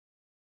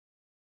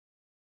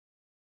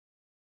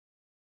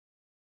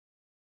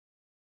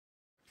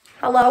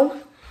Hello?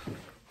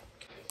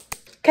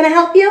 Can I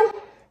help you?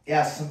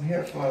 Yes, I'm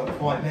here for an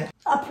appointment.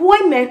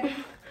 Appointment?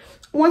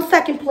 1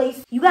 second,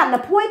 please. You got an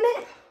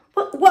appointment?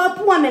 What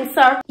appointment,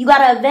 sir? You got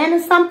an event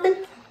or something?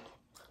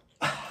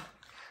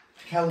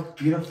 I look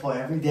beautiful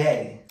every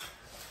day.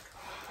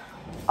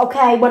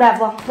 Okay,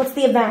 whatever. What's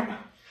the event?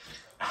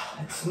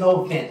 It's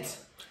no event.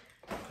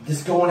 I'm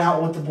just going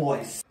out with the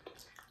boys.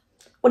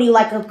 What are you,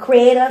 like a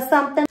creator or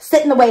something?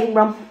 Sit in the waiting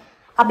room.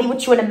 I'll be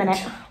with you in a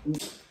minute.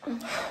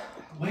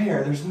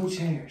 Where? There's no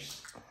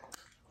chairs.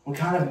 What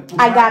kind of...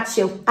 I got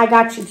you.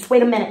 Just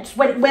wait a minute. Just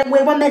wait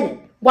 1 minute.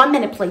 1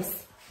 minute,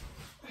 please.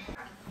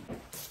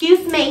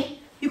 Excuse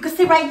me. You can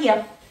sit right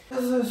here.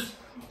 What is this?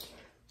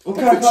 What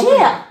It's kind of a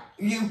chair.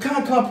 What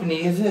kind of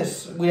company is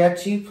this? We that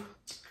cheap?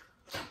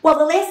 Well,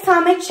 the last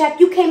time I checked,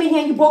 you came in here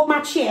and you broke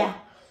my chair.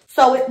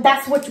 So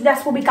that's what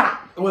we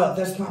got. Well,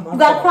 that's not my fault. You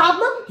got a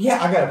problem?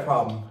 Yeah, I got a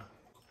problem.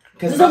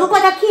 Does it look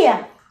like I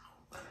care?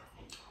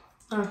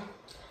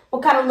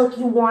 What kind of look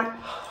you want?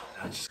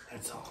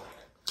 That's all.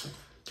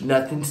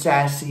 Nothing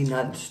sassy,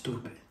 nothing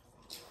stupid.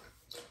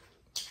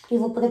 You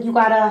look like you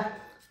got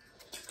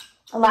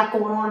a lot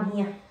going on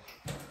here.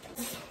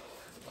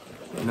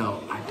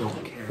 No, I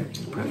don't care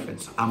your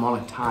preference. I'm on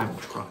a time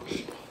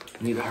crunch.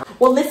 I need to hurry.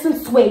 Well,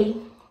 listen,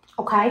 sweetie.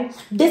 Okay?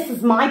 This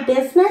is my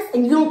business,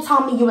 and you don't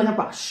tell me you're in a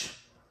rush.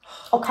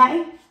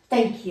 Okay?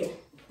 Thank you.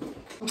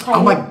 Okay?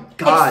 Oh my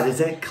God, is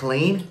that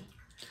clean?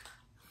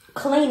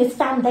 Clean is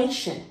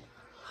foundation.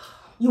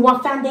 You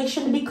want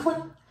foundation to be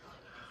clean?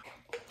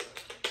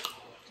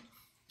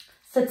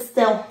 Sit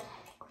still.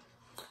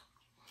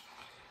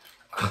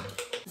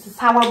 This is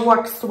how I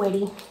work,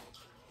 sweetie.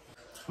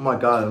 Oh my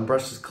God, the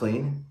brush is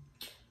clean.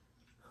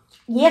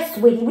 Yes,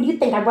 sweetie. What do you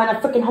think? I run a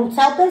freaking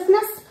hotel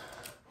business?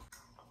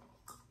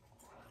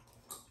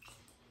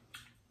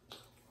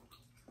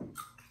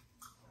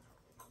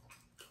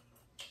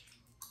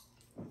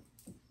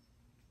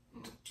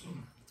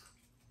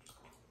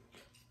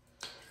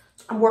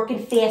 I'm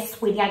working fast,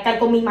 sweetie. I gotta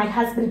go meet my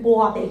husband,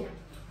 Bobby.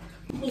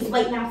 He's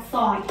waiting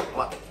outside.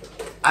 What?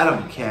 I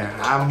don't care.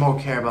 I more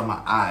care about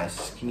my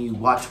eyes. Can you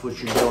watch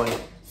what you're doing?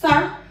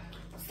 Sir,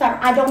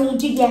 I don't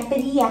need you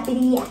yappity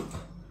yap.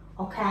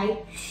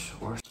 Okay?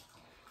 Sure.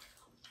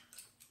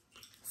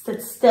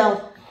 Sit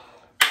still.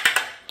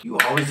 You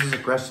always as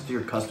aggressive to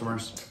your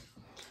customers?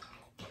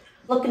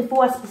 Looking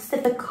for a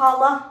specific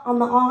color on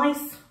the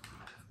eyes?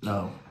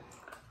 No,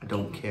 I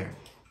don't care.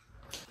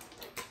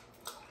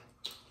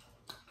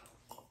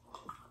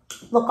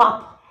 Look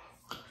up.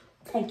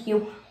 Thank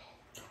you.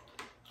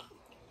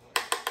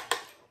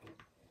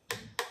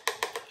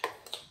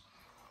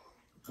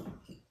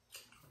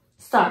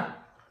 Sir,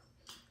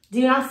 do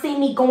you not see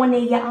me going near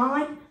your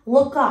eye?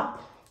 Look up.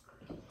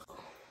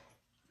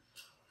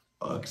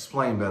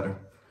 Explain better.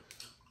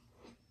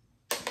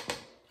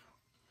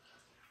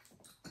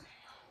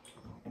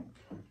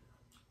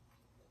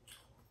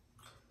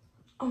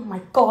 Oh my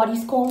God,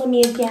 he's calling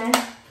me again.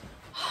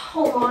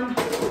 Hold on.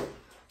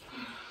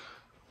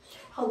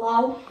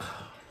 Hello?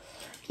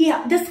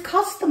 Yeah, this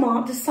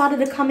customer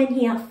decided to come in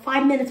here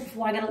 5 minutes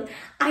before I gotta...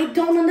 I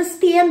don't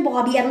understand,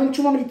 Bobby. I don't know what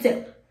you want me to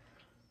do.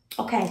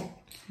 Okay,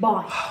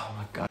 bye. Oh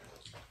my God.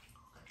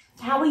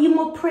 How are you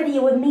more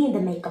prettier with me in the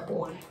makeup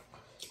on?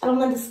 I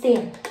don't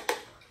understand.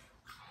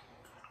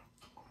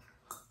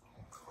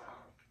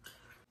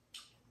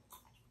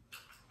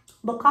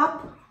 Look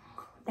up.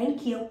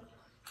 Thank you.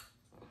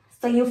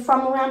 So you're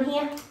from around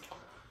here?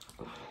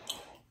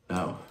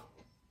 No.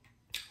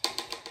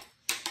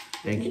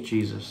 Thank you,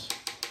 Jesus.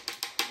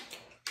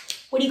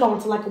 What are you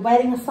going to, like a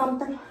wedding or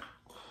something?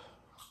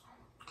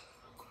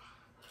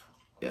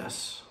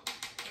 Yes.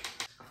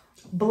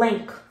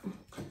 Blink.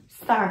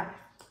 Sir.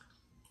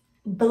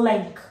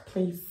 Blink,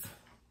 please.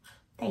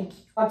 Thank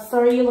you. I'm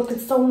sorry, you're looking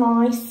so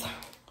nice.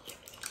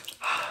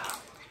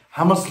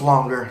 How much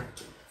longer?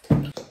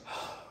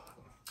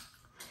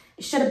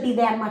 It shouldn't be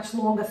that much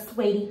longer,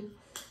 sweetie.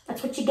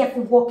 That's what you get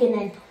for walking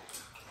in.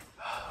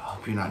 I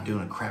hope you're not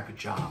doing a crappy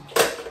job.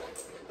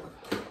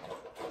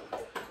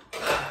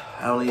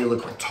 I don't need to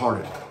look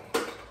retarded.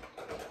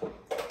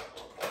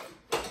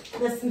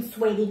 Listen,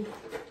 sweetie.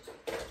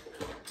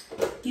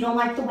 You don't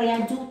like the way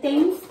I do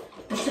things?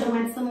 You should have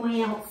went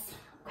somewhere else,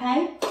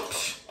 okay?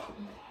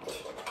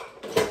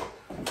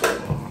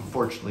 Well,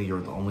 unfortunately,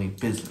 you're the only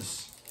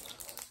business.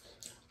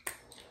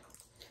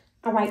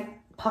 All right,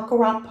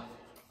 pucker up.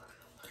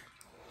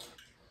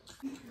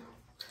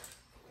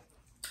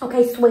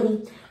 Okay,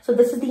 sweetie. So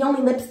this is the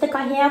only lipstick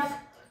I have,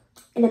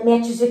 and it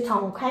matches your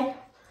tone, okay?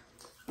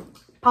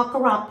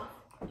 Pucker up.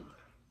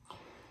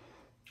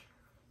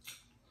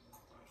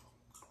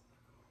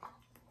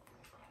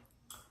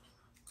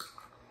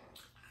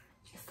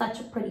 You're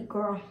such a pretty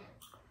girl.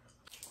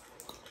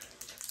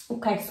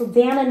 Okay, so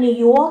down in New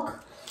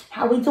York,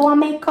 how we do our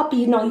makeup,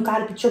 you know you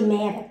gotta be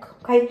dramatic,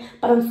 okay?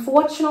 But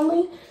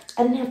unfortunately,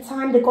 I didn't have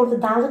time to go to the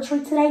Dollar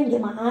Tree today and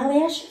get my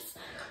eyelashes.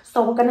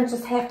 So we're gonna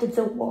just have to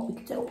do what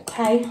we do,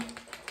 okay?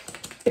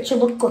 But you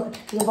look good.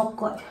 You look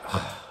good.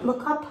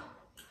 Look up.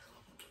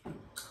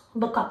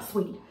 Look up,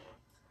 sweetie.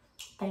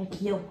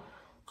 Thank you.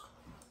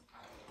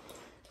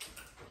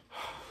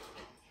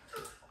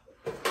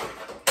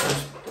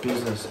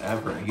 business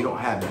ever. You don't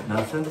have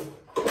nothing?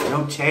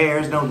 No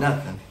chairs, no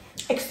nothing.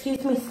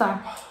 Excuse me, sir.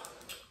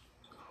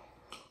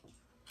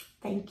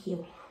 Thank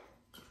you.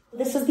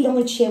 This is the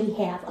only chair we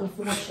have,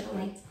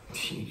 unfortunately.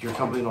 Your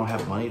company don't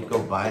have money to go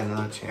buy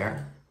another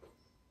chair?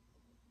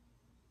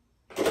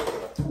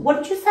 What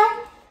did you say?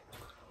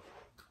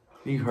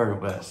 You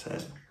heard what I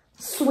said.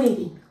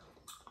 Sweetie,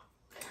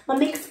 let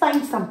me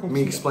explain something Let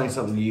me explain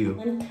something to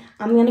you.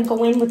 I'm going to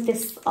go in with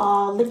this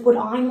liquid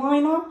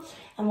eyeliner,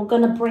 and we're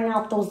going to bring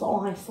out those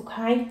eyes,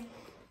 okay?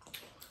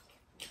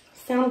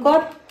 Sound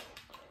good?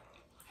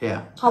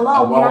 Yeah.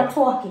 Hello, we're not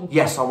talking.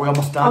 Yes, are we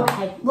almost done?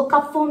 Okay, look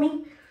up for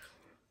me.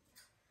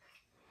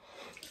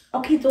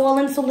 Okay,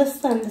 darling, so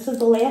listen, this is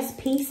the last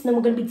piece, and then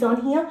we're going to be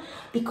done here,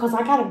 because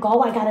I got to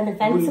go. I got an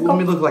event to go. Let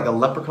me look like a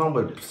leprechaun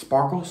with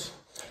sparkles?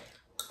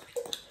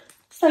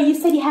 So you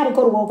said you had to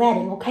go to a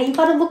wedding, okay? You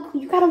gotta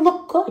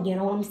look good, you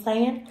know what I'm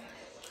saying?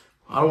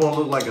 I don't want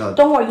to look like a...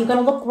 Don't worry, you're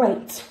gonna look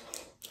great.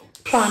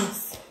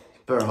 Promise.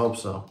 Better hope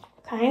so.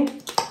 Okay?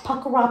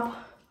 Pucker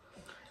up.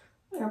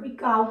 There we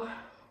go.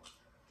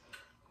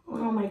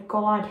 Oh my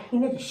God, you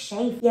need a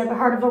shave. You ever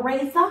heard of a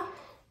razor?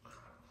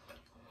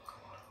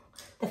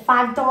 The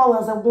 $5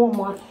 a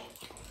Walmart.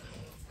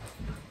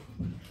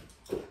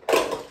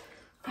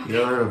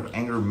 You ever heard of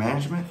anger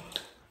management?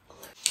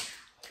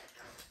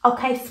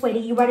 Okay, sweetie,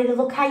 you ready to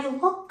look how you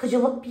look? Because you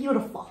look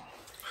beautiful.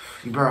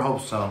 You better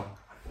hope so.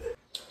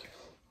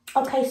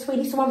 Okay,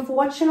 sweetie, so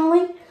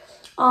unfortunately,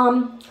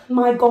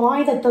 my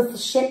guy that does the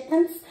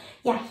shipments,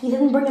 yeah, he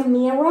didn't bring a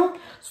mirror,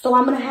 so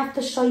I'm going to have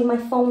to show you my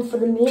phone for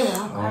the mirror,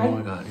 okay? Oh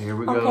my God, here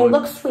we go. Okay,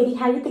 look, sweetie,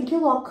 how do you think you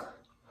look?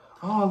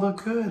 Oh, I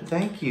look good,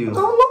 thank you.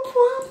 Oh,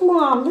 no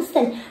problem.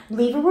 Listen,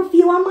 leave a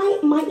review on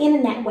my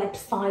internet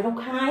website,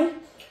 okay?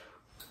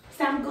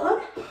 Sound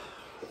good?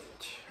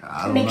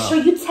 I don't Make know. sure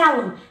you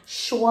tell him,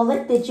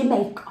 Charlotte did your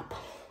makeup.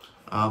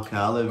 Okay,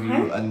 I'll leave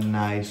you a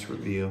nice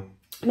review.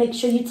 Make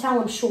sure you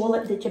tell him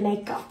Charlotte did your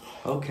makeup.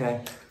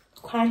 Okay.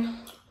 Okay?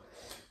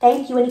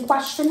 Thank you. Any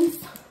questions?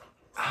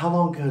 How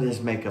long could this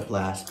makeup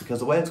last? Because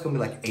the wedding's going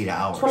to be like 8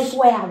 hours.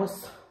 24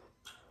 hours.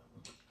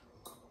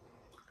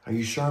 Are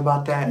you sure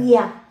about that?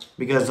 Yeah.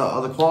 Because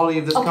of the quality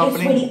of this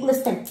company? Okay, sweetie,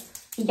 listen.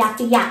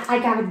 Yappy yap, I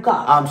gotta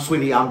go.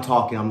 Sweetie, I'm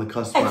talking. I'm the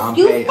customer.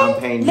 Excuse me? I'm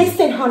paying you.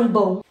 Listen, honey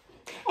boo.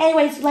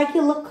 Anyways, you like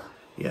your look?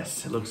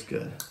 Yes, it looks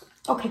good.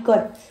 Okay,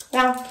 good.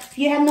 Now, if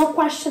you have no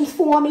questions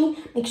for me,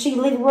 make sure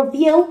you leave a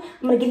review.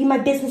 I'm going to give you my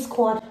business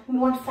card. Give me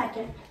 1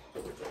 second.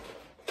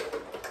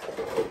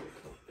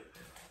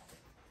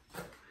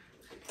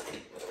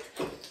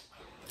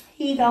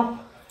 Here you go.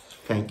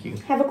 Thank you.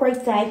 Have a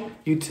great day.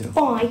 You too.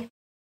 Bye.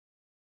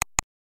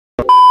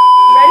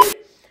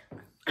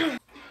 Ready?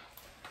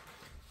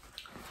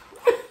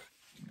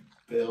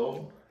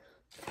 Bill.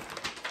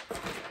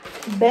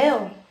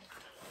 Bill.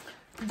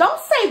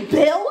 Don't say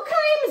Bill. What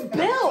kind of name is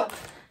Bill?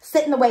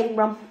 Sit in the waiting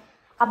room.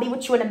 I'll be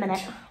with you in a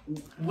minute.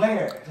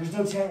 Where? There's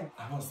no chair.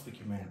 I want to speak to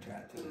your manager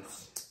after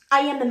this. I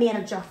am the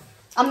manager.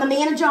 I'm the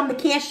manager. I'm the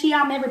cashier.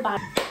 I'm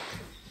everybody.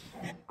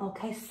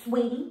 Okay,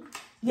 sweetie.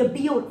 You're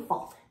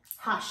beautiful.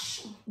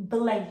 Hush.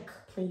 Blink,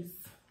 please.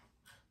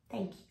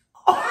 Thank you.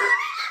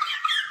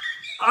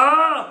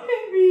 Ah!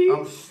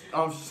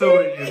 I'm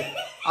suing you.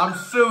 I'm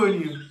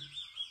suing you.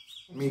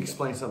 Let me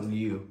explain something to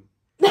you.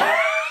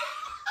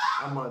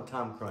 I'm on a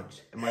time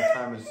crunch, and my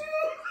time is...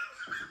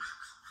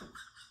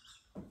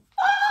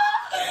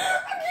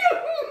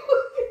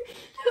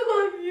 I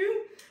love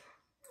you.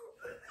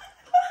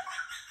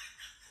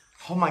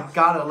 Oh my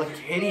God, I look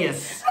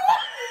hideous.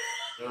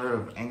 You heard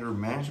of anger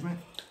management?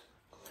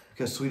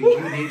 Because, sweetie,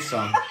 you need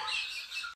some.